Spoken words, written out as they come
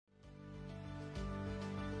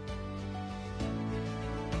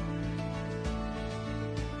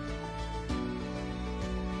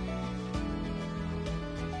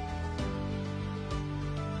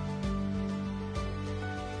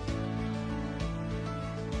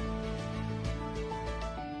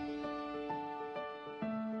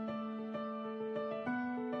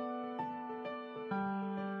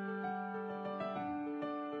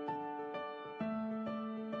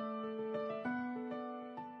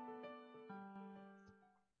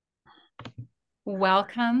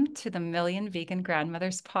Welcome to the Million Vegan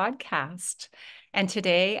Grandmothers podcast. And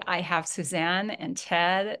today I have Suzanne and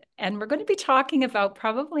Ted, and we're going to be talking about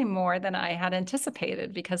probably more than I had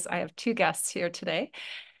anticipated because I have two guests here today.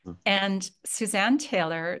 Mm. And Suzanne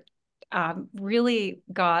Taylor really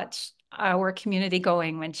got our community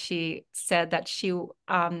going when she said that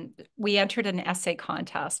we entered an essay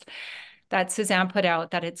contest that Suzanne put out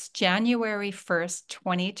that it's January 1st,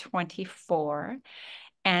 2024.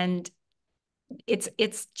 And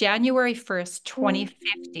it's January 1st,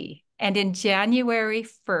 2050. And in January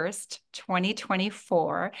 1st,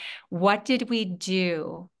 2024, what did we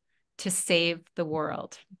do to save the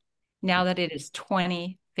world? Now that it is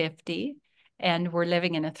 2050 and we're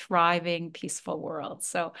living in a thriving, peaceful world.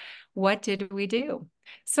 So what did we do?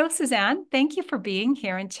 So Suzanne, thank you for being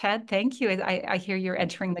here. And Ted, thank you. I hear you're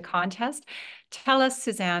entering the contest. Tell us,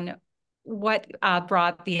 Suzanne, what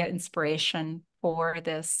brought the inspiration for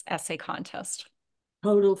this essay contest?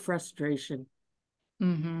 Total frustration.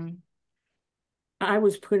 Mm-hmm. I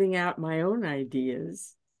was putting out my own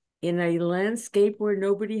ideas in a landscape where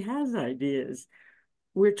nobody has ideas.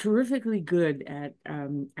 We're terrifically good at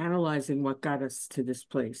analyzing what got us to this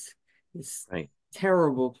place, this Right.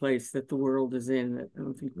 terrible place that the world is in that I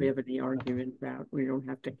don't think we Mm. have any argument about. We don't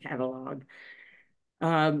have to catalog.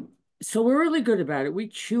 So we're really good about it. We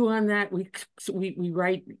chew on that. We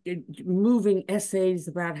write moving essays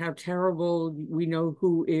about how terrible we know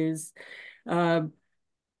who is. Um,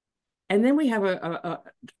 and then we have a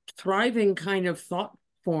thriving kind of thought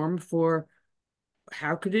form for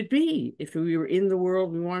how could it be if we were in the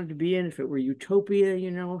world we wanted to be in, if it were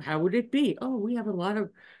utopia, how would it be? Oh, we have a lot of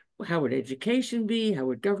how would education be? How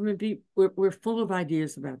would government be? We're full of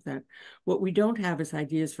ideas about that. What we don't have is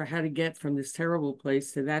ideas for how to get from this terrible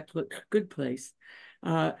place to that good place.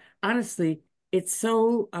 Honestly, it's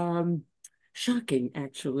so shocking,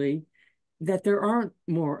 actually, that there aren't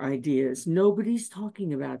more ideas. Nobody's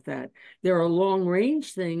talking about that. There are long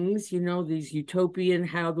range things, these utopian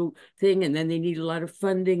how the thing, and then they need a lot of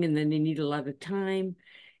funding, and then they need a lot of time.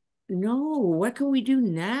 No, what can we do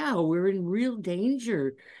now? We're in real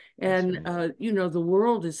danger. And, Right. the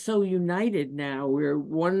world is so united now. We're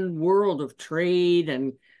one world of trade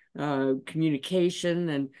and communication.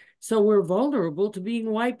 And so we're vulnerable to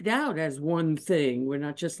being wiped out as one thing. We're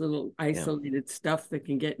not just little Yeah. isolated stuff that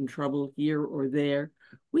can get in trouble here or there.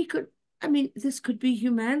 We could, I mean, this could be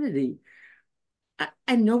humanity.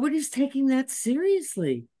 And nobody's taking that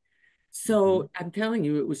seriously. Mm-hmm. So I'm telling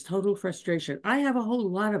you, it was total frustration. I have a whole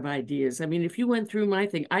lot of ideas. I mean, if you went through my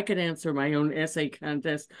thing, I could answer my own essay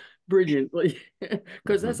contest brilliantly because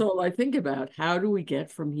Mm-hmm. that's all I think about. How do we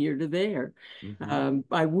get from here to there? Mm-hmm.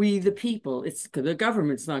 By we the people. It's the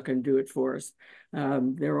government's not going to do it for us.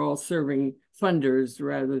 They're all serving funders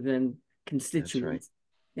rather than That's right. constituents.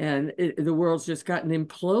 And the world's just gotten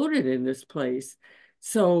imploded in this place.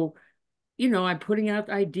 So I'm putting out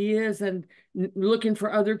ideas and looking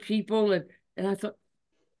for other people. And I thought,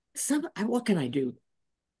 what can I do?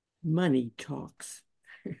 Money talks.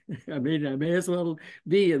 I mean, I may as well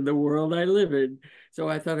be in the world I live in. So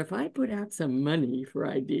I thought, if I put out some money for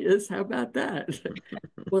ideas, how about that?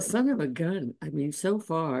 Well, son of a gun. I mean, so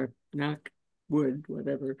far, knock wood,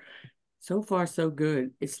 whatever. So far, so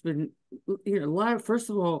good. It's been, a lot of, first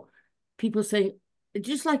of all, people saying,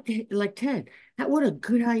 just like Ted, what a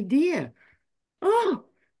good idea. Oh,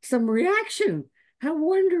 some reaction. How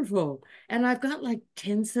wonderful. And I've got like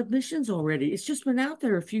 10 submissions already. It's just been out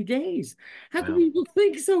there a few days. How can Wow. people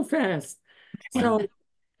think so fast? Wow. So,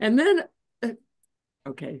 and then,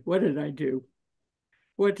 okay, what did I do?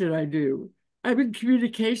 What did I do? I'm in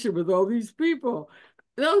communication with all these people.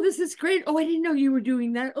 Oh, this is great. Oh, I didn't know you were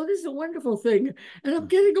doing that. Oh, this is a wonderful thing. And I'm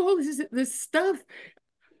getting all this stuff.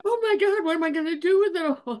 Oh my God, what am I going to do with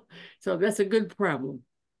it all? So that's a good problem.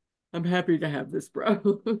 I'm happy to have this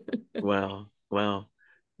problem. Wow. Wow.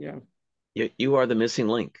 Yeah. You are the missing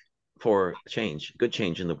link for change, good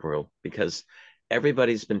change in the world, because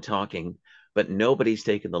everybody's been talking, but nobody's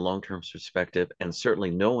taken the long-term perspective, and certainly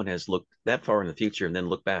no one has looked that far in the future and then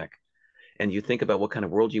look back. And you think about what kind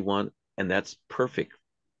of world you want, and that's perfect.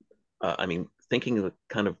 I mean, thinking of the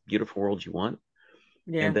kind of beautiful world you want,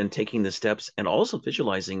 and Yeah. then taking the steps, and also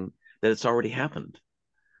visualizing that it's already happened,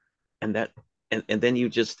 and that, and then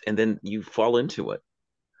you fall into it.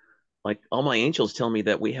 Like all my angels tell me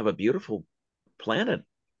that we have a beautiful planet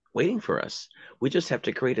waiting for us. We just have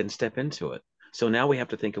to create and step into it. So now we have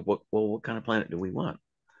to think of what kind of planet do we want?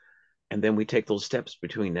 And then we take those steps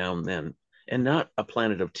between now and then, and not a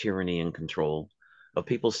planet of tyranny and control, of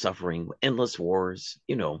people suffering, endless wars.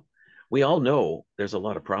 We all know there's a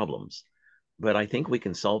lot of problems, but I think we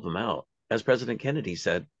can solve them out. As President Kennedy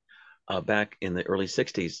said, back in the early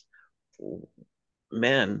 60s,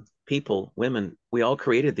 men, people, women, we all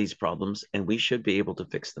created these problems and we should be able to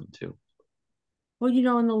fix them too. Well,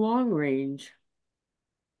 in the long range,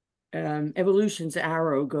 evolution's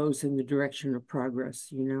arrow goes in the direction of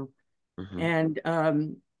progress. Mm-hmm. And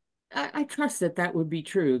I trust that that would be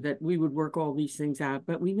true, that we would work all these things out,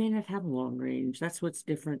 but we may not have a long range. That's what's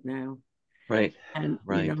different now. Right, And,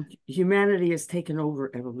 right, humanity has taken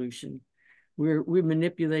over evolution. We're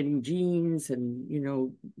manipulating genes and,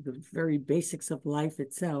 the very basics of life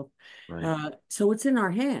itself. right, So it's in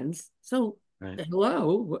our hands. So right.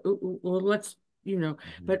 hello, well, let's,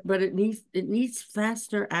 Mm-hmm. but it needs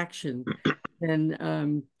faster action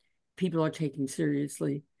than people are taking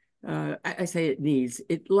seriously. I say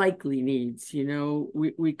it likely needs,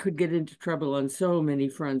 we could get into trouble on so many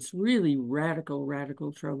fronts, really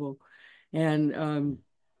radical trouble. And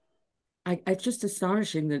it's just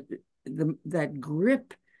astonishing that that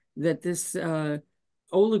grip that this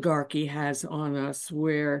oligarchy has on us,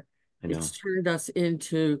 where I know. it's turned us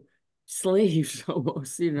into slaves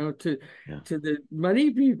almost, Yeah. to the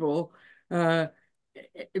money people.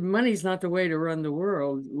 Money's not the way to run the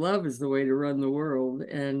world. Love is the way to run the world.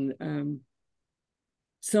 And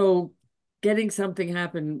so getting something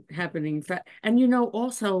happening and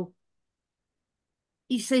also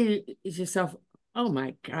you say to yourself, oh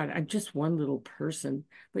my God, I'm just one little person.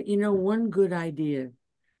 But one good idea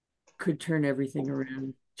could turn everything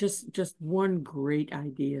around. Just one great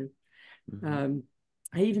idea. Mm-hmm.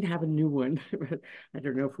 I even have a new one, but I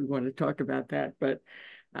don't know if we want to talk about that. But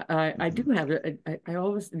I do Mm-hmm. have it. I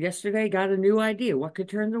always yesterday got a new idea. What could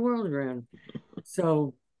turn the world around?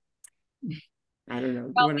 So I don't know.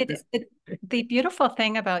 You Well, want to? the beautiful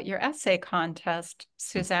thing about your essay contest,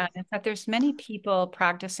 Suzanne, is that there's many people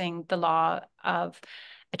practicing the law of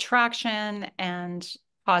attraction and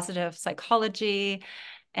positive psychology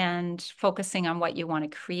and focusing on what you want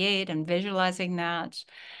to create and visualizing that.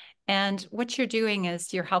 And what you're doing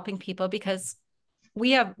is you're helping people because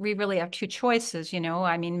we really have two choices,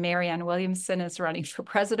 I mean, Marianne Williamson is running for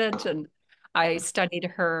president, and I studied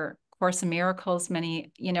her Course in Miracles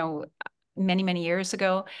many years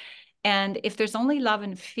ago. And if there's only love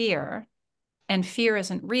and fear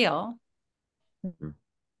isn't real,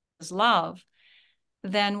 is love,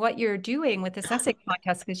 then what you're doing with this essay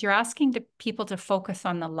contest is you're asking people to focus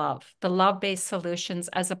on the love-based solutions,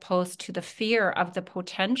 as opposed to the fear of the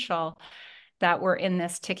potential that we're in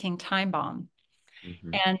this ticking time bomb.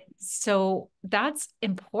 Mm-hmm. And so that's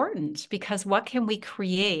important, because what can we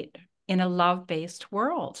create in a love-based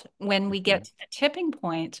world when we Mm-hmm. get to the tipping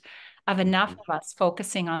point of enough of us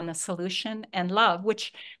focusing on the solution and love,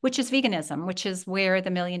 which is veganism, which is where the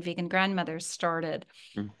Million Vegan Grandmothers started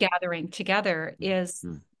gathering together, is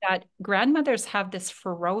Mm-hmm. that grandmothers have this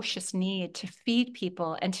ferocious need to feed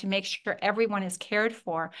people and to make sure everyone is cared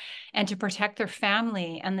for and to protect their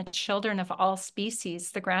family and the children of all species,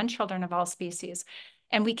 the grandchildren of all species.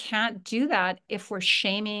 And we can't do that if we're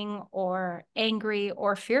shaming or angry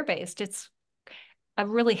or fear-based. It's a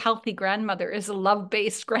really healthy grandmother is a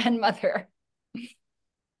love-based grandmother.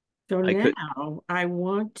 So I could. now I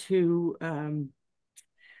want to,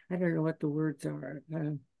 I don't know what the words are,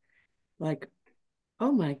 like,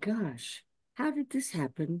 oh my gosh, how did this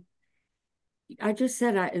happen? I just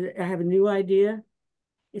said I have a new idea.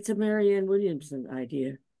 It's a Marianne Williamson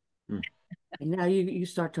idea. Mm-hmm. And now you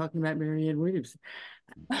start talking about Marianne Williamson.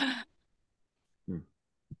 Mm-hmm.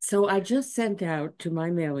 So I just sent out to my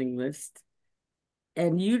mailing list,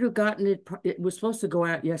 and you'd have gotten it. It was supposed to go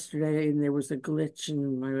out yesterday, and there was a glitch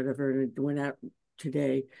and whatever, and it went out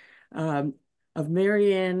today. Um, of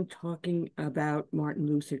Marianne talking about Martin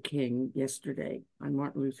Luther King yesterday on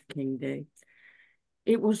Martin Luther King Day.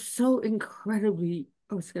 It was so incredibly,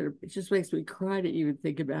 it just makes me cry to even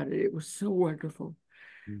think about it. It was so wonderful,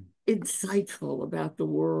 insightful about the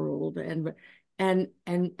world, and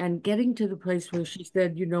getting to the place where she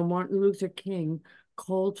said, Martin Luther King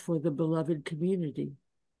called for the beloved community.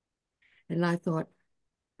 And I thought,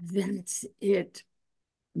 that's it.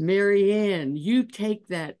 Marianne, you take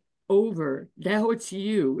that over. Now it's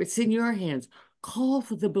you. It's in your hands. Call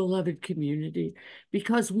for the beloved community,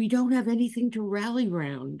 because we don't have anything to rally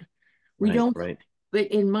around. We Right, don't, right. but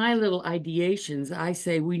in my little ideations, I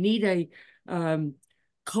say we need a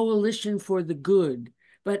coalition for the good.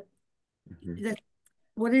 But Mm-hmm. that,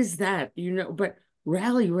 what is that? But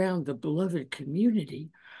rally around the beloved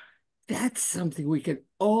community. That's something we could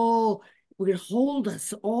hold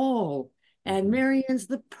us all. And Mm-hmm. Marianne's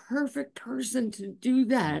the perfect person to do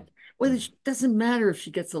that. Whether it doesn't matter if she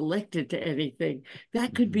gets elected to anything,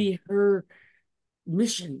 that could Mm-hmm. be her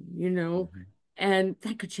mission, Mm-hmm. and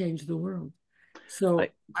that could change the world. So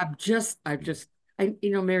I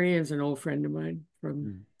Marianne's an old friend of mine from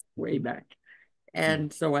mm, way back. mm.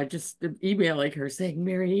 And so I just emailing her saying,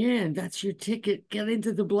 Marianne, that's your ticket. Get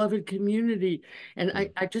into the beloved community. And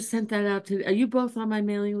Mm. I just sent that out to, are you both on my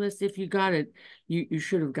mailing list? If you got it, you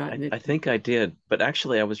should have gotten it. I think I did, but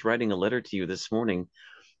actually I was writing a letter to you this morning,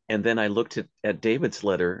 and then I looked at David's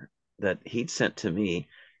letter that he'd sent to me,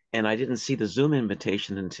 and I didn't see the Zoom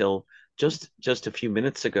invitation until just a few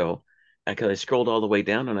minutes ago. Because I scrolled all the way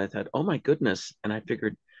down and I thought, oh my goodness. And I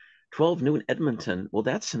figured 12 noon Edmonton. Well,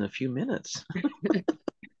 that's in a few minutes.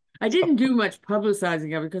 I didn't do much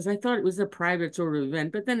publicizing of it because I thought it was a private sort of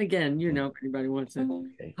event. But then again, if anybody wants to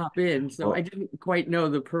Okay. hop in. So I Well, didn't quite know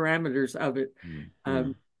the parameters of it.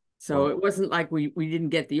 mm. So Well, it wasn't like we didn't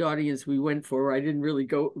get the audience we went for. I didn't go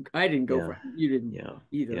yeah, for it. You didn't yeah,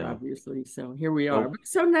 either, yeah. obviously. So here we are. Well, But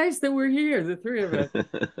it's so nice that we're here, the three of us.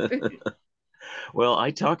 well,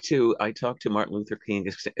 I talked to Martin Luther King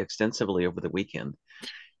extensively over the weekend,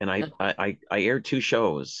 and I aired two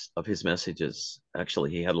shows of his messages.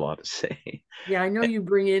 Actually, he had a lot to say. Yeah, I know you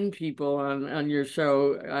bring in people on your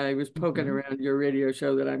show. I was poking Mhm. around your radio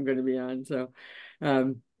show that I'm going to be on. So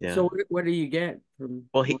Yeah. what do you get from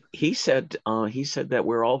Well, what? he said that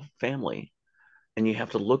we're all family, and you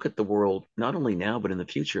have to look at the world not only now but in the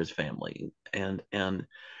future as family. And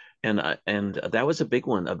that was a big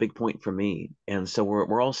one, a big point for me. And so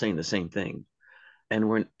we're all saying the same thing.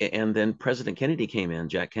 And then President Kennedy came in,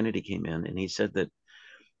 Jack Kennedy came in, and he said that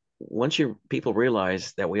once your people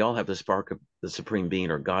realize that we all have the spark of the supreme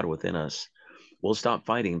being or God within us, we'll stop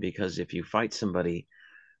fighting, because if you fight somebody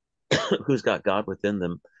who's got God within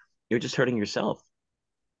them, you're just hurting yourself.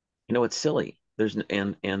 It's silly.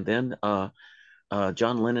 And then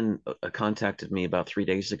John Lennon contacted me about 3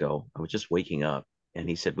 days ago. I was just waking up, and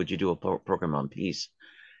he said, "Would you do a program on peace?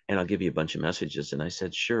 And I'll give you a bunch of messages." And I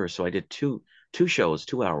said, "Sure." So I did two shows,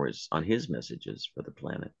 2 hours on his messages for the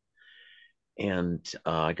planet, and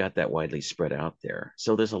I got that widely spread out there.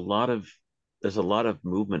 So there's a lot of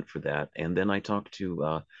movement for that. And then I talked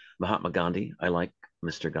to Mahatma Gandhi. I like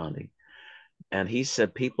Mr. Gandhi, and he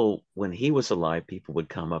said people when he was alive, people would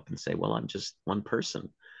come up and say, "Well, I'm just one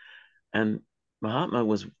person." And Mahatma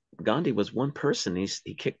was Gandhi was one person.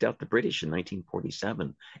 He kicked out the British in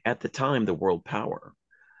 1947, at the time the world power.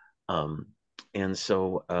 Um, and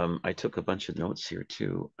so I took a bunch of notes here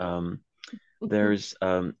too. There's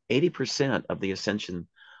 80% of the ascension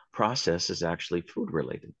process is actually food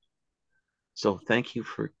related. So thank you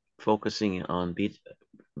for focusing on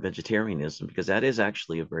vegetarianism, because that is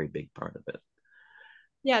actually a very big part of it.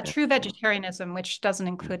 Yeah, And, true vegetarianism, which doesn't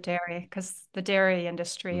include dairy, because the dairy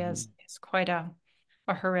industry mhm, is quite a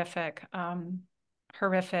horrific,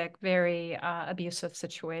 horrific, very abusive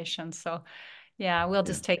situation. So yeah, we'll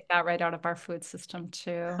yeah. just take that right out of our food system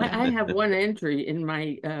too. I have one entry in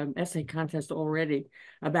my essay contest already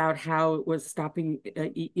about how it was stopping,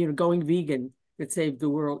 going vegan that saved the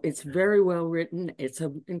world. It's very well written. It's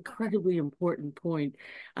an incredibly important point.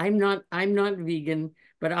 I'm not vegan,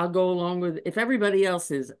 but I'll go along with if everybody else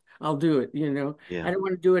is, I'll do it. Yeah, I don't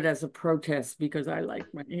want to do it as a protest because I like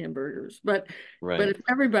my hamburgers, but right. if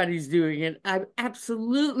everybody's doing it, I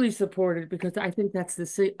absolutely support it because I think that's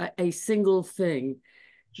a single thing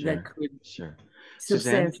that Sure, could sure.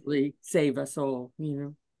 Suzanne? substantially save us all.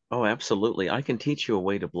 Oh, absolutely. I can teach you a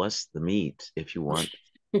way to bless the meat if you want.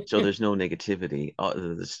 So there's no negativity.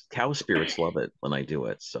 The cow spirits love it when I do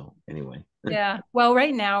it. So anyway, Yeah. Well,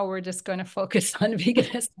 right now we're just going to focus on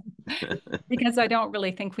veganism because I don't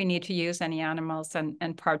really think we need to use any animals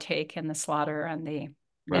and partake in the slaughter and the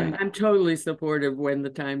And right. I'm totally supportive when the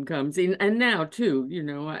time comes. And now too,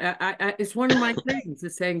 it's one of my things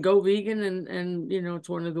is saying go vegan and it's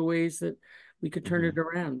one of the ways that we could turn Mhm. it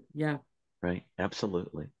around. Yeah. Right.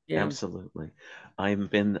 Absolutely. Yeah. Absolutely. I've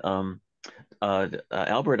been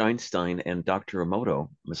Albert Einstein and Dr. Masaru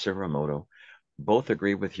Emoto, both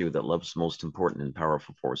agree with you that love's the most important and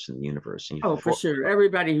powerful force in the universe. And Oh, for sure.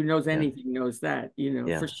 Everybody who knows yeah, anything knows that,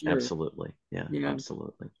 yeah, for sure. absolutely. Yeah, Yeah.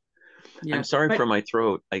 absolutely. I'm Yeah. sorry But for my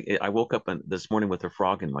throat. I woke up this morning with a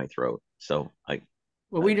frog in my throat. So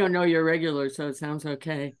well, we don't know you're regular, so it sounds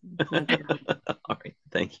okay. Not terrible. all right.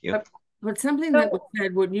 Thank you. But but something that was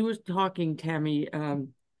said when you was talking, Tammy,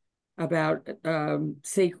 about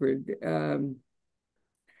sacred.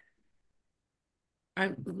 I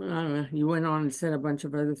don't know, you went on and said a bunch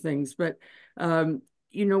of other things, but one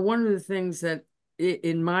of the things that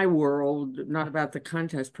in my world, not about the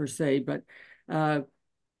contest per se, but uh,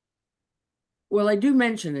 well, I do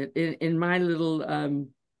mention it in my little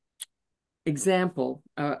example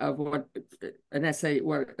of what an essay,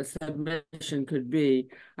 what a submission could be.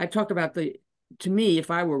 I talk about to me, if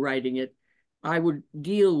I were writing it, I would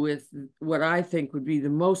deal with what I think would be the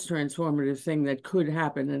most transformative thing that could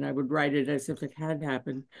happen, and I would write it as if it had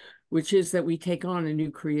happened, which is that we take on a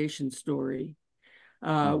new creation story.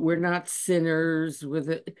 We're not sinners with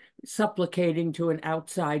it, supplicating to an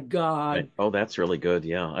outside Right. God. Oh, that's really good.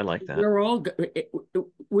 Yeah, I like that. We're all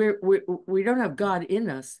we don't have God in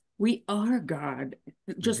us. We are God,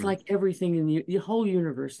 just Hmm. like everything in the whole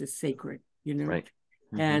universe is sacred, you know. Right.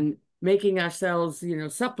 Hmm. And making ourselves,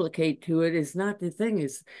 supplicate to it is not the thing.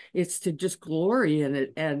 It's to just glory in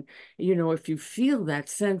it. And if you feel that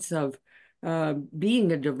sense of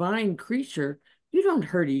being a divine creature, you don't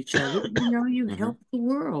hurt each other. You Hmm. help the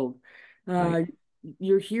world. Right. Uh,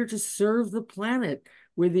 you're here to serve the planet.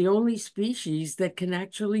 We're the only species that can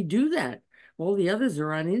actually do that. All the others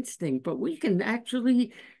are on instinct, but we can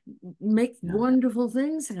actually make Yeah. wonderful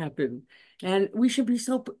things happen. And we should be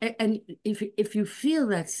so, and if you feel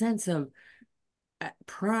that sense of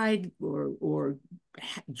pride or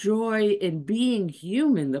joy in being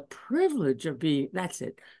human, the privilege of being, that's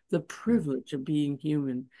it, the Yeah. privilege of being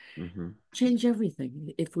human, Hmm. change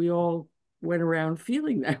everything if we all went around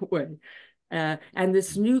feeling that way. And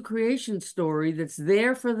this new creation story that's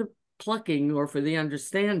there for the plucking or for the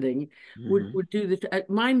understanding Hmm. would do the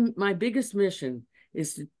my biggest mission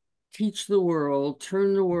is to teach the world,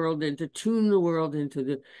 tune the world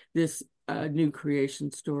into this new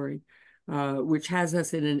creation story, which has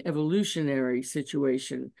us in an evolutionary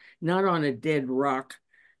situation, not on a dead rock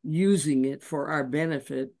using it for our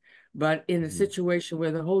benefit, but in a Hmm. situation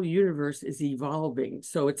where the whole universe is evolving.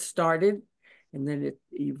 So it started and then it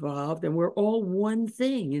evolved, and we're all one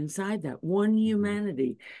thing inside that, one Hmm.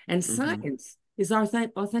 humanity. And Hmm. science is our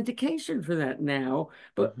authentication for that now,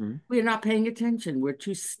 but Hmm. we're not paying attention. We're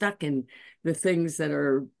too stuck in the things that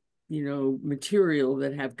are, material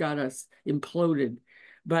that have got us imploded.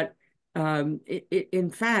 But in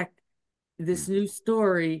fact, this new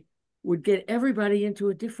story would get everybody into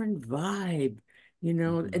a different vibe.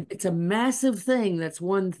 Hmm. It's a massive thing. That's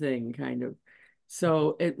one thing, kind of.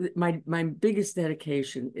 So my biggest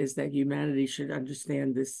dedication is that humanity should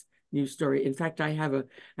understand this new story. In fact,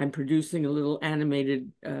 I'm producing a little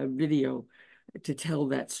animated video to tell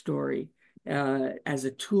that story as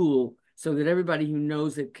a tool so that everybody who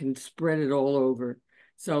knows it can spread it all over.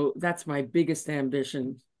 So that's my biggest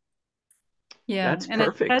ambition. Yeah, That's and as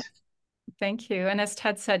Ted, perfect. thank you. And as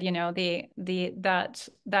Ted said, the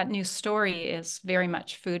that new story is very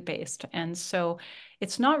much food based, and so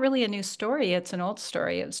it's not really a new story; it's an old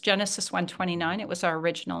story. It's Genesis 1:29. It was our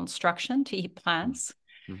original instruction to eat plants,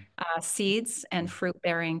 seeds, and fruit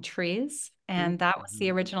bearing trees, and that was the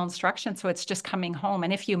Hmm. original instruction. So it's just coming home,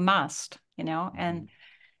 and if you must, Hmm. and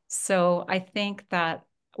so I think that,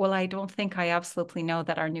 well, I don't think I absolutely know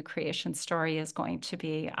that our new creation story is going to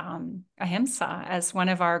be ahimsa. As one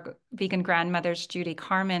of our vegan grandmothers, Judy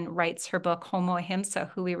Carmen, writes her book, Homo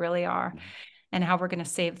Ahimsa, Who We Really Are and How We're going to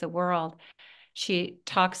Save the World, she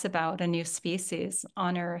talks about a new species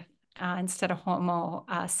on Earth. Instead of Homo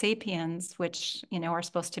sapiens, which are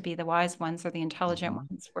supposed to be the wise ones or the intelligent Hmm.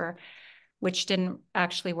 ones, which didn't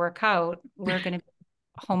actually work out, we're going to be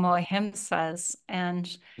Homo ahimsas,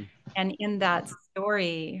 and in that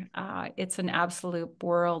story, it's an absolute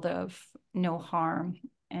world of no harm.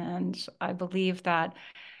 And I believe that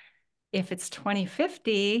if it's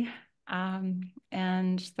 2050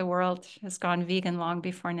 and the world has gone vegan long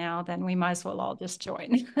before now, then we might as well all just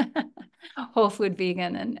join whole food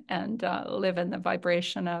vegan and live in the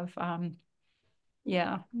vibration of,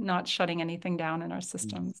 yeah, not shutting anything down in our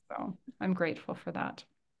systems. So I'm grateful for that.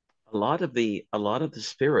 A lot of the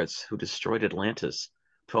spirits who destroyed Atlantis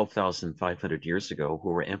 12,500 years ago, who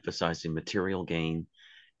were emphasizing material gain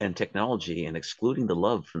and technology and excluding the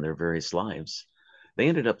love from their various lives, they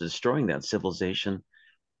ended up destroying that civilization.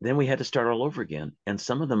 Then we had to start all over again. And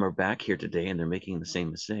some of them are back here today and they're making the same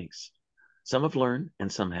mistakes. Some have learned and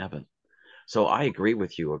some haven't. So I agree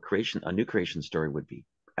with you. A new creation story would be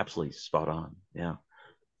absolutely spot on. Yeah.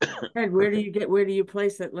 And Perfect. where do you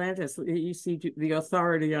place Atlantis? You see the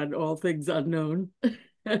authority on all things unknown.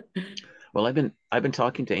 Well, I've been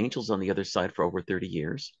talking to angels on the other side for over 30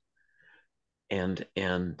 years, and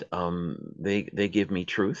they give me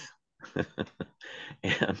truth.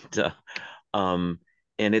 and um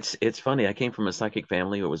and it's funny. I came from a psychic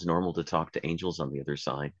family. It was normal to talk to angels on the other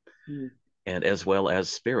side, Mm. and as well as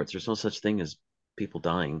spirits. There's no such thing as people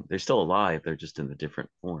dying. They're still alive. They're just in a different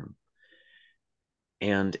form.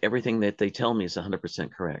 And everything that they tell me is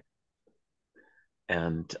 100% correct.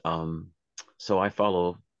 And so I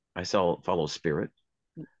follow spirit,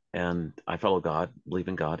 and I follow God, believe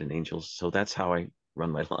in God and angels. So that's how I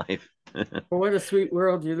run my life. Well, what a sweet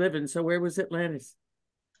world you live in. So where was Atlantis?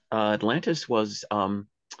 Atlantis was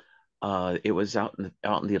it was out in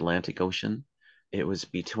the Atlantic Ocean. It was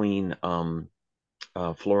between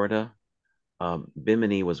Florida.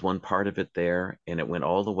 Bimini was one part of it there, and it went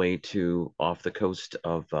all the way to off the coast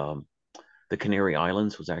of the Canary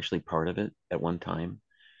Islands was actually part of it at one time.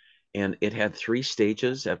 And it had three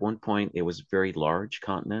stages. At one point, it was a very large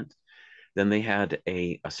continent. Then they had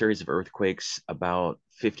a series of earthquakes about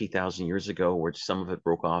 50,000 years ago, where some of it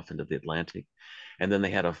broke off into the Atlantic. And then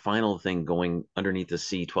they had a final thing going underneath the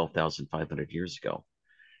sea 12,500 years ago.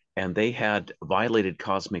 And they had violated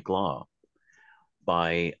cosmic law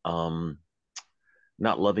by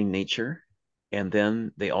not loving nature. And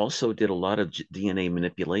then they also did a lot of DNA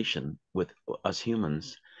manipulation with us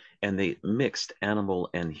humans, and they mixed animal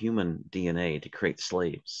and human DNA to create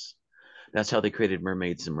slaves. That's how they created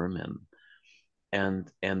mermaids and mermen. And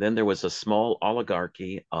then there was a small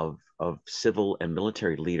oligarchy of civil and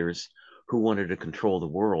military leaders who wanted to control the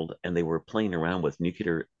world, and they were playing around with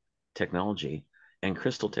nuclear technology and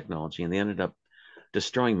crystal technology, and they ended up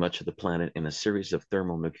destroying much of the planet in a series of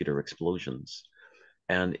thermonuclear explosions.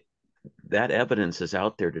 And that evidence is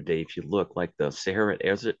out there today. If you look, like the Sahara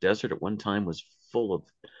desert at one time was full of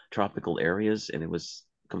tropical areas, and it was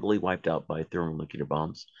completely wiped out by thermonuclear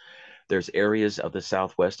bombs. There's areas of the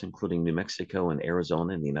Southwest, including New Mexico and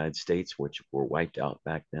Arizona in the United States, which were wiped out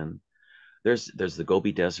back then. There's the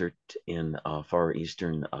Gobi Desert in far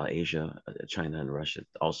eastern Asia, China and Russia,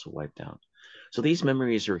 also wiped out. So these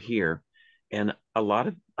memories are here, and a lot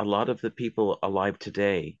of the people alive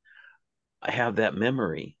today have that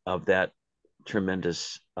memory of that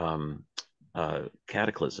tremendous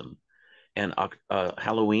cataclysm. And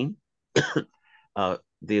Halloween,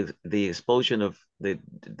 the explosion of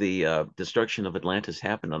the destruction of Atlantis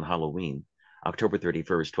happened on Halloween, October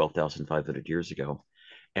 31st, 12,500 years ago.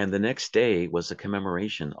 And the next day was a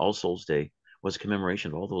commemoration, All Souls Day was a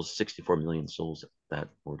commemoration of all those 64 million souls that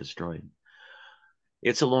were destroyed.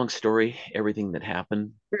 It's a long story, everything that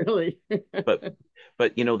happened. Really?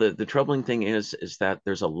 but you know, the troubling thing is that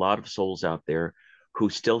there's a lot of souls out there who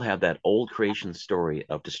still have that old creation story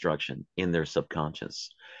of destruction in their subconscious,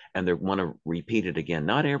 and they want to repeat it again.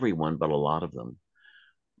 Not everyone, but a lot of them.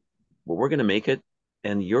 But we're going to make it,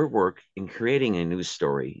 and your work in creating a new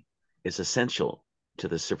story is essential to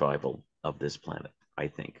the survival of this planet, I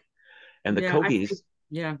think. And the Yeah, Kogis,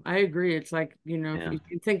 yeah, I agree. It's like, if yeah,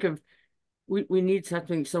 you think of, we need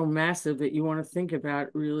something so massive that you want to think about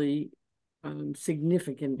really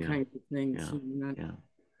significant yeah, kind of things, yeah, not yeah.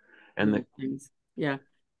 And little things. Yeah.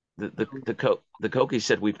 Um, the Kogis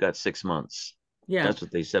said we've got 6 months. yeah. That's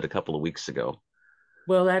what they said a couple of weeks ago.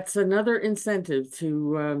 Well, that's another incentive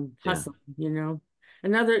to Yeah, hustle,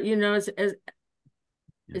 Another, yeah,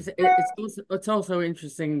 it's also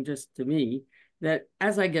interesting just to me that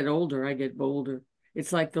as I get older, I get bolder.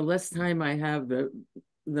 It's like the less time I have, the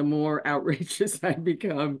more outrageous I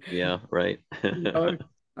become. yeah, right.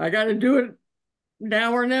 I got to do it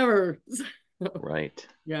now or never. So, Right,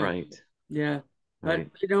 yeah, right, yeah. But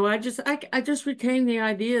right, I just retain the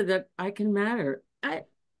idea that I can matter. I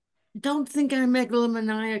don't think I'm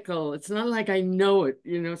megalomaniacal. It's not like I know it,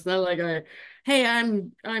 It's not like hey,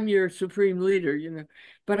 I'm your supreme leader,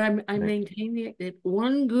 But I right, maintain that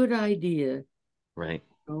one good idea, right,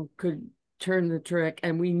 could turn the trick,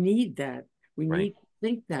 and we need that. We right. need to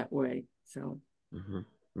think that way. So Hmm.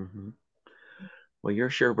 Hmm. Well,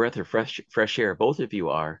 you're sure a breath of fresh air. Both of you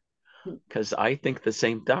are, because I think the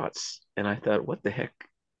same thoughts. And I thought, what the heck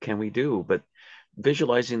can we do? But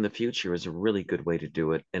visualizing the future is a really good way to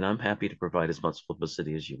do it. And I'm happy to provide as much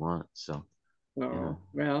publicity as you want. So, you oh know,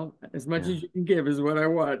 well, as much yeah, as you can give is what I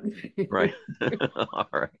want. right. All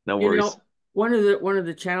right. No You worries. know, one of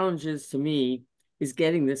the challenges to me is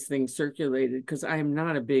getting this thing circulated because I am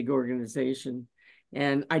not a big organization.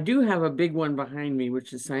 And I do have a big one behind me,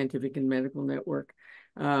 which is Scientific and Medical Network.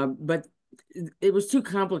 But it was too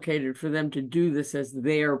complicated for them to do this as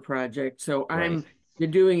their project. So Right. they're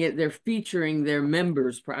doing it, they're featuring their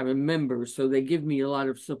members, private members. So they give me a lot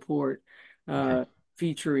of support Okay.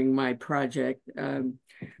 featuring my project.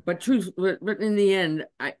 But in the end,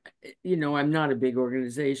 I'm not a big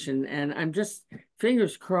organization, and I'm just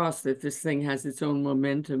fingers crossed that this thing has its own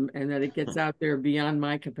momentum and that it gets out there beyond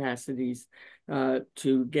my capacities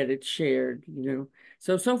to get it shared.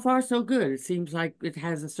 So far so good. It seems like it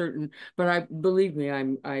has a certain, but I believe me,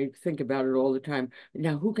 I think about it all the time.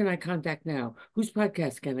 Now, who can I contact now? Whose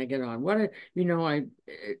podcast can I get on?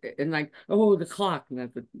 And like, oh, the clock,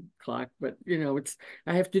 not the clock, but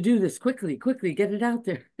I have to do this quickly, quickly, get it out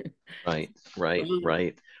there. Right. Right.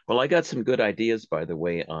 Right. Well, I got some good ideas, by the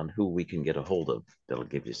way, on who we can get a hold of that'll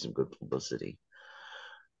give you some good publicity.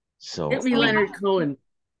 So, Get me Leonard Cohen.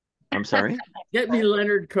 I'm sorry. Get me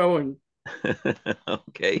Leonard Cohen.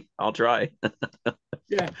 Okay, I'll try.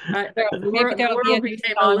 Yeah, So maybe the there'll be a world new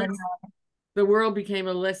became a song. less the world became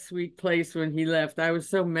a less sweet place when he left. I was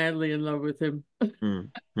so madly in love with him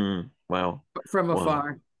Wow. from Wow.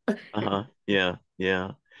 afar. Uh-huh. Yeah.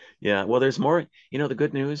 Yeah. Yeah. Well, there's more, the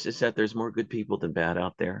good news is that there's more good people than bad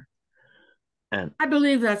out there. And, I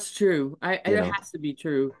believe that's true. you It know, has to be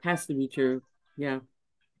true. Has to be true. Yeah.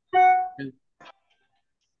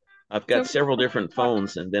 I've So got several different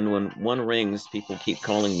phones, and then when one rings, people keep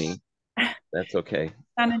calling me. That's okay.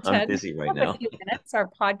 Sam and I'm Ted, we busy right have a now. few minutes. Our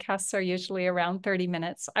podcasts are usually around 30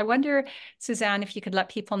 minutes. I wonder, Suzanne, if you could let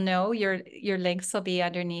people know your links will be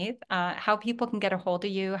underneath, how people can get a hold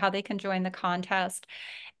of you, how they can join the contest,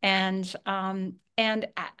 and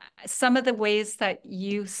some of the ways that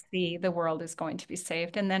you see the world is going to be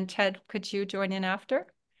saved. And then Ted, could you join in after? Go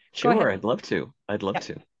Sure, ahead. I'd love to. I'd love Yeah.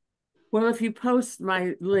 to. Well, if you post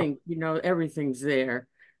my link, everything's there.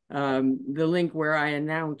 The link where I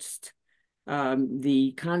announced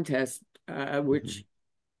the contest, Mhm. which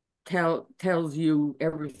tells you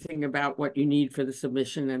everything about what you need for the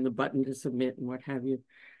submission and the button to submit and what have you.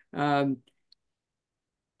 Um,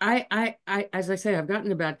 as I say, I've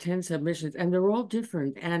gotten about 10 submissions and they're all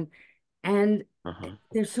different and Uh-huh.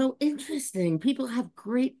 they're so interesting. People have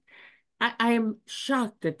great, I am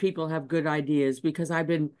shocked that people have good ideas because I've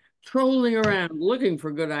been trolling around looking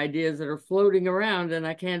for good ideas that are floating around and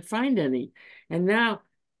I can't find any. And now,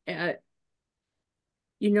 uh,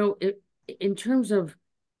 you know, it, in terms of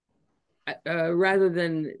rather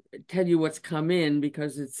than tell you what's come in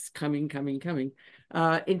because it's coming.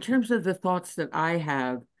 In terms of the thoughts that I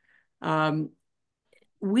have, um,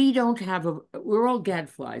 we don't have we're all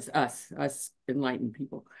gadflies, us enlightened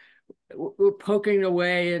people. We're poking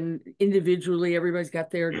away, and individually, everybody's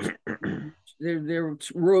got their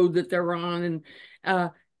road that they're on,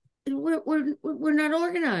 and we're not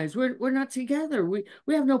organized. We're not together. We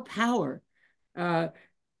have no power. Uh,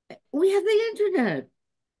 we have the internet.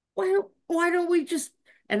 Why don't we just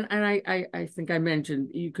and I think I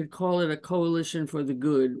mentioned you could call it a coalition for the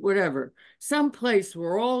good, whatever. Some place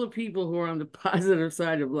where all the people who are on the positive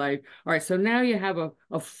side of life. All right, so now you have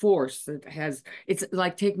a force that has it's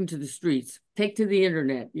like taking to the streets, take to the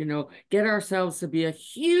internet, get ourselves to be a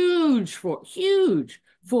huge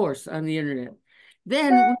force on the internet.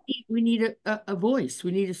 Then we need a voice,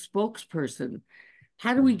 we need a spokesperson.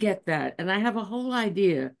 How do we get that? And I have a whole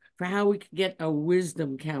idea for how we could get a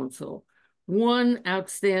wisdom council. One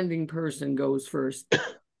outstanding person goes first,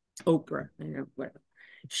 Oprah, whatever.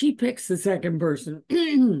 She picks the second person.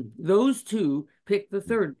 Those two pick the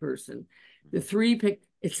third person. The three pick,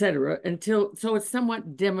 etc. So it's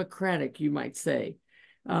somewhat democratic, you might say.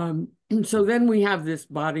 So then we have this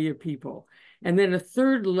body of people. And then a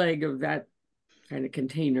third leg of that kind of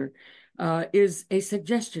container is a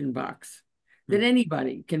suggestion box that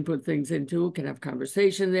anybody can put things into, can have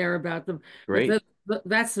conversation there about them. Great.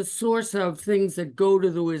 That's the source of things that go to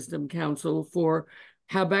the Wisdom Council for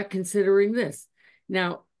how about considering this?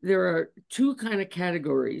 Now, there are two kind of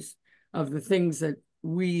categories of the things that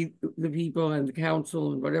we, the people and the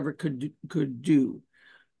council and whatever could do.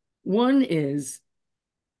 One is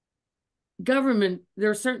government.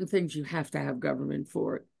 There are certain things you have to have government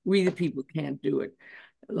for. We, the people, can't do it.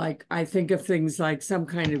 Like I think of things like some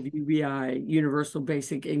kind of UBI, universal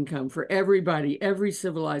basic income for everybody, every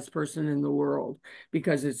civilized person in the world,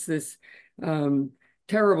 because it's this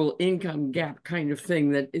terrible income gap kind of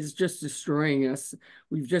thing that is just destroying us.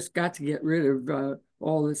 We've just got to get rid of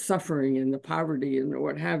all the suffering and the poverty and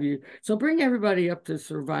what have you. So bring everybody up to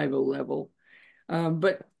survival level.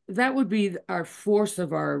 But that would be our force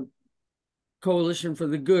of our coalition for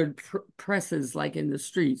the good presses like in the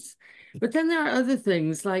streets. But then there are other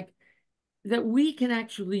things like that we can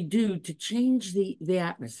actually do to change the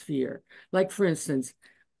atmosphere. Like for instance,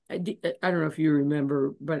 I don't know if you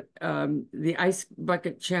remember, but the ice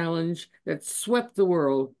bucket challenge that swept the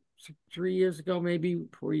world 3 years ago, maybe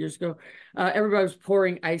 4 years ago, everybody was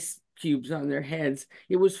pouring ice cubes on their heads.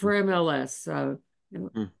 It was for MLS,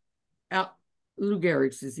 Lou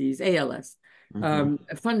Gehrig's disease, ALS.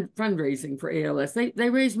 Fundraising for ALS. They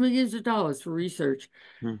raised millions of dollars for research.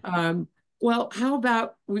 Well, how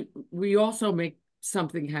about we also make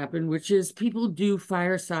something happen, which is people do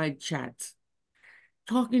fireside chats,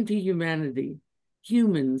 talking to humanity,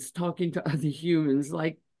 humans talking to other humans,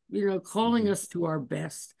 like, calling us to our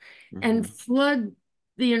best, and flood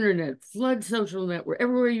the internet, flood social network.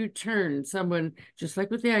 Everywhere you turn, someone, just like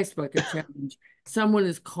with the ice bucket challenge, someone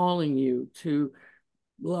is calling you to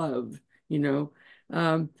love, you know.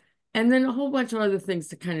 Um, and then a whole bunch of other things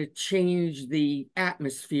to kind of change the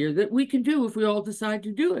atmosphere that we can do if we all decide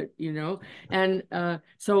to do it, you know. And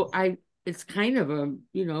so it's kind of a,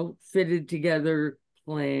 you know, fitted together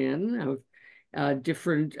plan of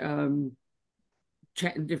different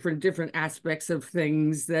different aspects of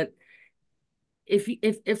things that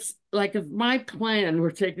if like if my plan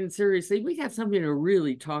were taken seriously, we'd have something to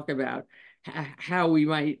really talk about how we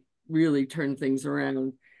might really turn things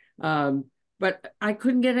around. But I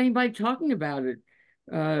couldn't get anybody talking about it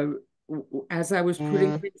as I was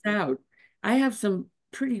putting things out. I have some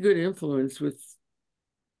pretty good influence with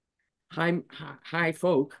high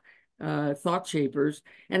folk, thought shapers,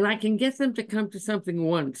 and I can get them to come to something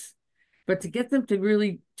once. But to get them to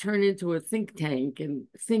really turn into a think tank and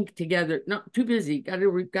think together, not too busy,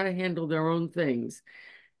 gotta handle their own things.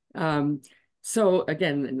 So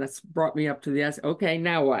again, and that's brought me up to the okay,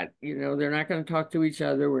 now what? You know, they're not going to talk to each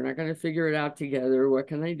other. We're not going to figure it out together. What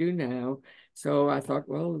can I do now? So I thought,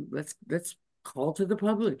 well, let's call to the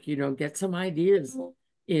public, you know, get some ideas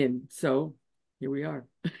in. So here we are.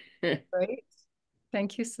 Great.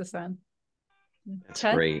 Thank you, Suzanne. That's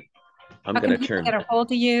Ted, great. I'm how going can to people turn. get a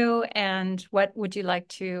hold of you? And what would you like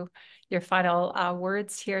to, your final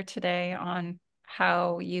words here today on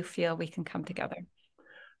how you feel we can come together?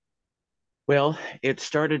 Well, it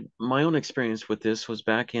started, my own experience with this was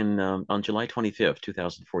back in on July 25th,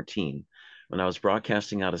 2014, when I was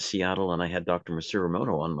broadcasting out of Seattle and I had Dr.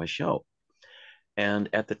 Masuramoto on my show. And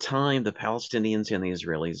at the time, the Palestinians and the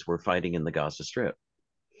Israelis were fighting in the Gaza Strip.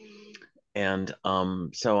 And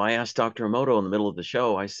so I asked Dr. Emoto in the middle of the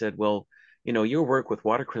show, I said, well, you know, your work with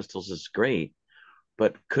water crystals is great,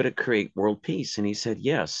 but could it create world peace? And he said,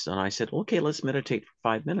 yes. And I said, okay, let's meditate for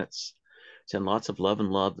 5 minutes. Send lots of light and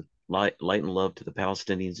love to the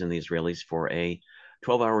Palestinians and the Israelis for a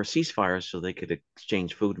 12-hour ceasefire so they could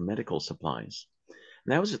exchange food and medical supplies.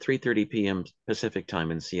 And that was at 3:30 p.m. Pacific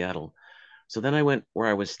time in Seattle. So then I went where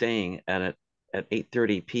I was staying at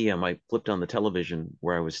 8:30 p.m. I flipped on the television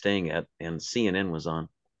where I was staying at, and CNN was on.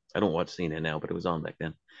 I don't watch CNN now, but it was on back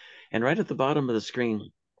then. And right at the bottom of the screen,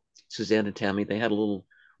 Suzanne and Tammy, they had a little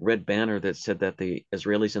red banner that said that the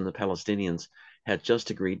Israelis and the Palestinians had just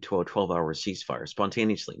agreed to a 12-hour ceasefire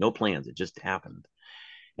spontaneously, no plans. It just happened.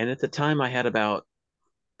 And at the time, I had about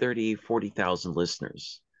 40,000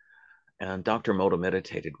 listeners. And Dr. Moto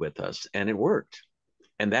meditated with us, and it worked.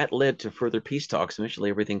 And that led to further peace talks. Eventually,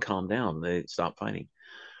 everything calmed down. They stopped fighting.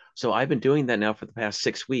 So I've been doing that now for the past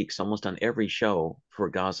 6 weeks, almost on every show for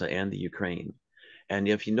Gaza and the Ukraine. And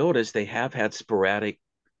if you notice, they have had sporadic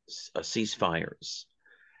ceasefires,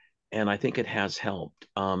 and I think it has helped.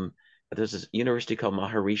 There's a university called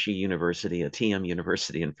Maharishi University, a TM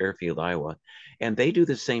university in Fairfield, Iowa, and they do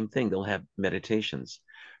the same thing. They'll have meditations.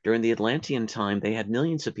 During the Atlantean time, they had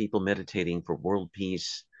millions of people meditating for world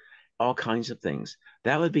peace, all kinds of things.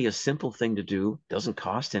 That would be a simple thing to do, doesn't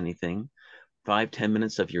cost anything. 5-10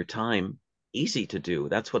 minutes of your time, easy to do.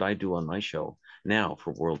 That's what I do on my show now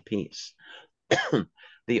for world peace.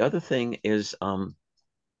 The other thing is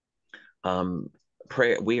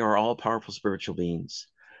prayer. We are all powerful spiritual beings,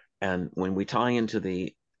 and when we tie into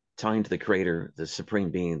the creator, the supreme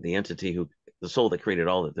being, the entity the soul that created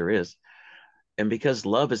all that there is, and because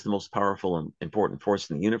love is the most powerful and important force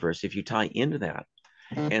in the universe, if you tie into that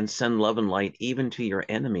and send love and light even to your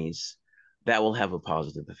enemies, that will have a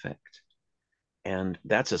positive effect. And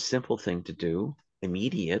that's a simple thing to do,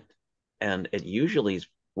 immediate, and it usually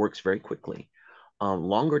works very quickly.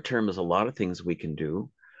 Longer term, there's a lot of things we can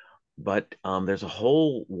do, but there's a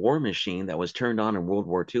whole war machine that was turned on in World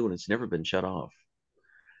War II, and it's never been shut off.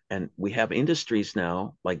 And we have industries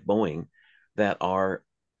now, like Boeing, that are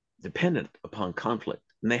dependent upon conflict,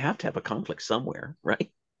 and they have to have a conflict somewhere,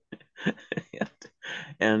 right?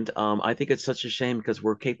 And I think it's such a shame because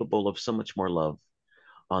we're capable of so much more love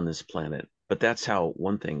on this planet. But that's how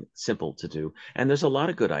one thing simple to do. And there's a lot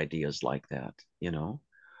of good ideas like that, you know.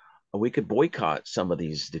 We could boycott some of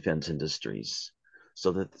these defense industries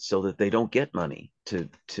so that they don't get money to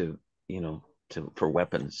you know for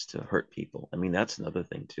weapons to hurt people. I mean, that's another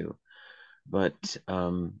thing too. But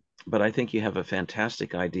I think you have a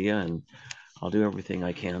fantastic idea, and I'll do everything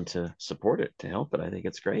I can to support it, to help it. I think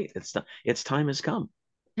it's great. Its time has come.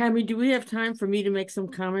 Tammy, do we have time for me to make some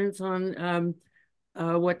comments on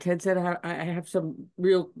what Ted said? I have some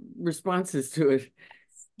real responses to it.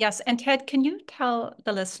 Yes. And Ted, can you tell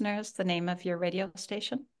the listeners the name of your radio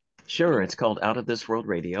station? Sure, it's called Out of This World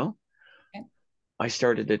Radio. Okay. I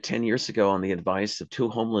started it 10 years ago on the advice of two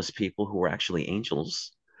homeless people who were actually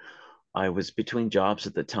angels. I was between jobs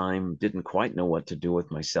at the time, didn't quite know what to do with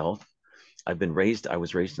myself. I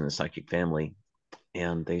was raised in a psychic family,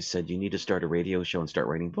 and they said, you need to start a radio show and start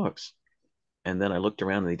writing books. And then I looked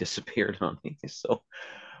around and they disappeared on me. So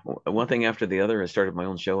one thing after the other, I started my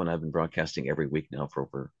own show, and I've been broadcasting every week now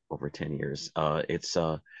for over 10 years.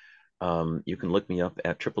 You can look me up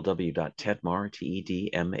at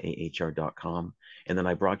www.tedmar.com. And then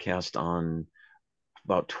I broadcast on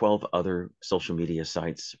about 12 other social media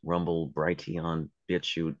sites: Rumble, Brighteon,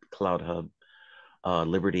 BitChute, CloudHub,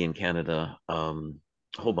 Liberty in Canada, a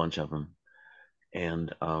whole bunch of them.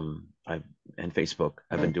 And and Facebook.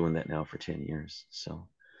 I've been doing that now for 10 years. So,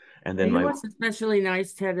 and then You know what's especially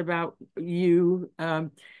nice, Ted, about you?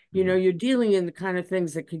 You know, you're dealing in the kind of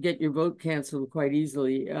things that could get your vote canceled quite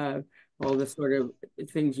easily, all the sort of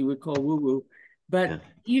things you would call woo-woo. But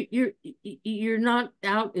you're not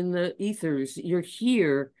out in the ethers. You're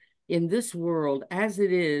here in this world as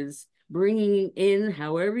it is, bringing in,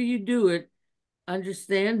 however you do it,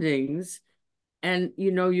 understandings. And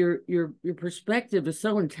you know, your perspective is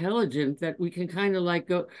so intelligent that we can kind of like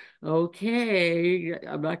go, okay,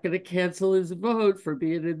 I'm not going to cancel his vote for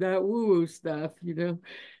being in that woo-woo stuff, you know.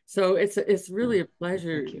 So it's really a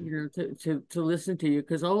pleasure, you know, to listen to you,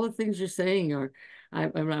 because all the things you're saying are,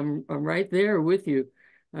 I'm right there with you.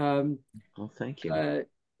 Well, thank you.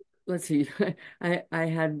 Let's see. I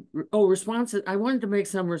had responses. I wanted to make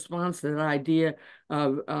some response to that idea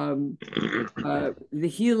of the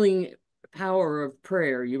healing power of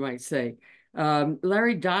prayer, you might say.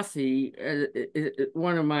 Larry Dossey,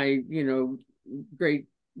 one of my, you know, great,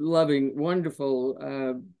 loving,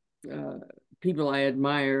 wonderful people I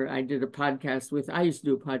admire. I did a podcast with. I used to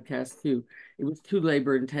do a podcast too. It was too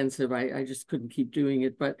labor intensive. I just couldn't keep doing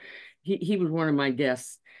it. But he was one of my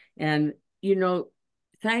guests, and you know,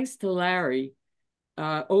 thanks to Larry,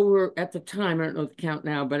 over at the time, I don't know the count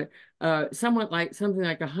now, but something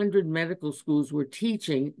like 100 medical schools were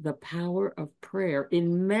teaching the power of prayer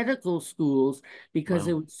in medical schools, because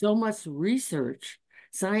there was so much research,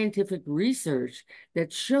 scientific research,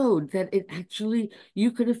 that showed that it actually,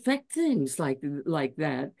 you could affect things like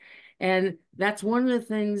that. And that's one of the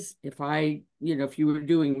things, if you were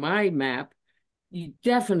doing my map, you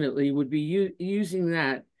definitely would be using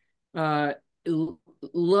that.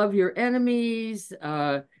 Love your enemies.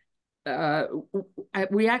 We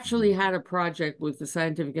actually had a project with the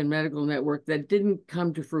Scientific and Medical Network that didn't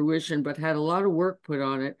come to fruition, but had a lot of work put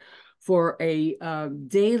on it for a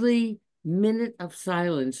daily minute of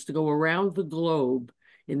silence to go around the globe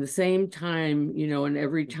in the same time, you know, in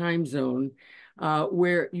every time zone,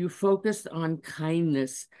 where you focused on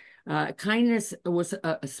kindness. Kindness was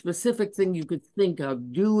a specific thing you could think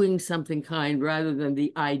of, doing something kind rather than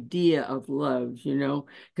the idea of love, you know,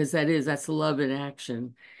 because that's love in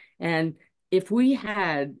action. And if we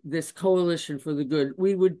had this coalition for the good,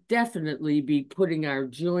 we would definitely be putting our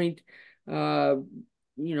joint,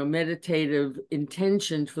 meditative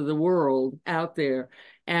intention for the world out there.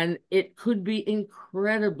 And it could be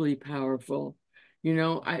incredibly powerful. You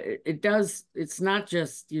know, it's not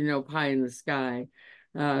just, you know, pie in the sky.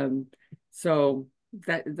 So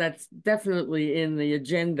that's definitely in the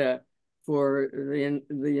agenda for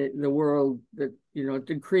the world, that, you know,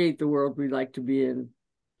 to create the world we'd like to be in.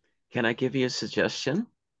 Can I give you a suggestion?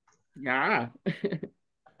 Yeah.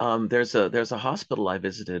 There's a hospital I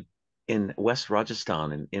visited in West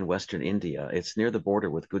Rajasthan in Western India. It's near the border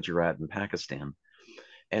with Gujarat and Pakistan.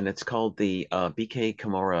 And it's called the BK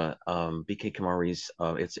Kumari's.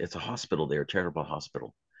 It's a hospital there, a charitable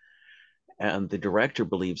hospital. And the director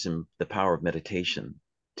believes in the power of meditation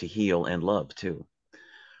to heal and love too.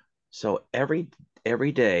 So every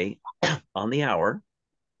day on the hour,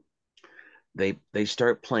 they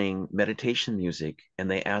start playing meditation music,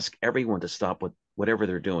 and they ask everyone to stop with whatever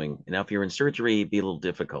they're doing. Now, if you're in surgery, it'd be a little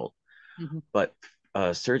difficult, but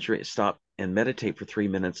surgery, stop and meditate for 3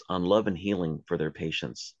 minutes on love and healing for their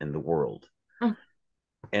patients in the world.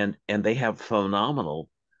 And they have a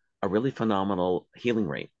really phenomenal healing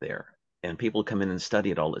rate there. And people come in and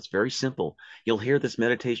study it all. It's very simple. You'll hear this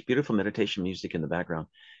beautiful meditation music in the background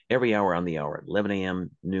every hour on the hour, 11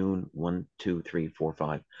 a.m., noon, 1, 2, 3, 4,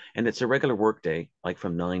 5. And it's a regular work day, like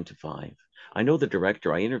from 9 to 5. I know the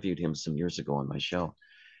director. I interviewed him some years ago on my show,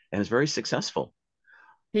 and it's very successful.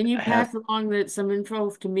 Can you pass along some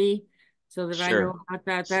info to me so that I know about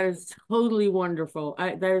that? That is totally wonderful.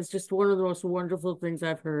 That is just one of the most wonderful things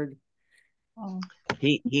I've heard.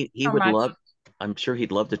 He would love, I'm sure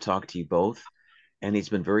he'd love to talk to you both. And he's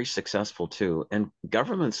been very successful too. And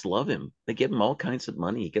governments love him. They give him all kinds of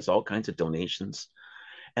money. He gets all kinds of donations.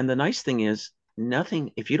 And the nice thing is,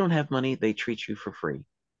 if you don't have money, they treat you for free.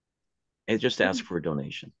 And just ask for a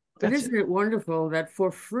donation. But isn't it wonderful that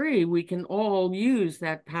for free, we can all use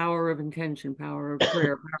that power of intention, power of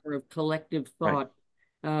prayer, power of collective thought.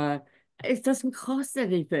 Uh, it doesn't cost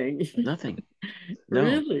anything. Nothing. No.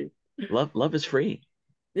 Really. Love is free.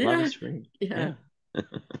 Love Yeah. is free. Yeah. Yeah.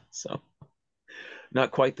 So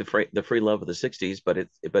not quite the free love of the 60s, but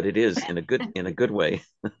it is in a good way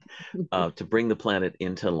to bring the planet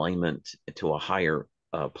into alignment to a higher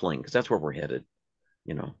plane, because that's where we're headed,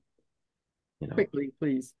 you know, you know. Quickly,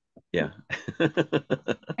 please. Yeah.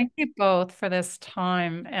 Thank you both for this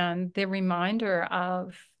time and the reminder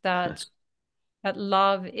of that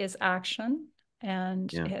love is action,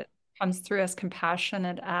 and Yeah. it comes through as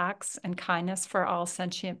compassionate acts and kindness for all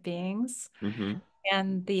sentient beings. Hmm.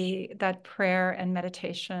 And that prayer and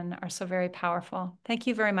meditation are so very powerful. Thank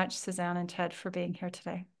you very much, Suzanne and Ted, for being here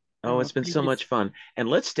today. Oh, it's been Thank so you. much fun. And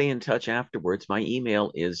let's stay in touch afterwards. My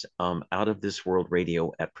email is out of this world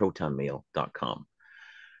radio at protonmail.com.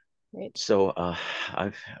 Great. So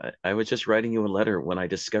I was just writing you a letter when I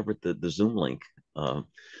discovered the Zoom link.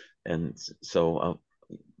 And so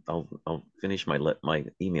I'll finish my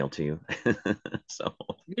email to you. So,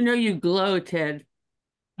 You know, you glow, Ted.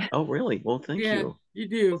 oh really? Well, thank Yeah, you. you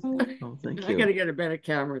do. Oh, thank I got to you. get a better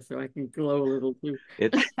camera so I can glow a little too.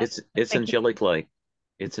 It's Thank you. angelic light.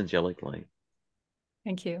 It's angelic light.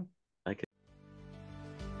 Thank you.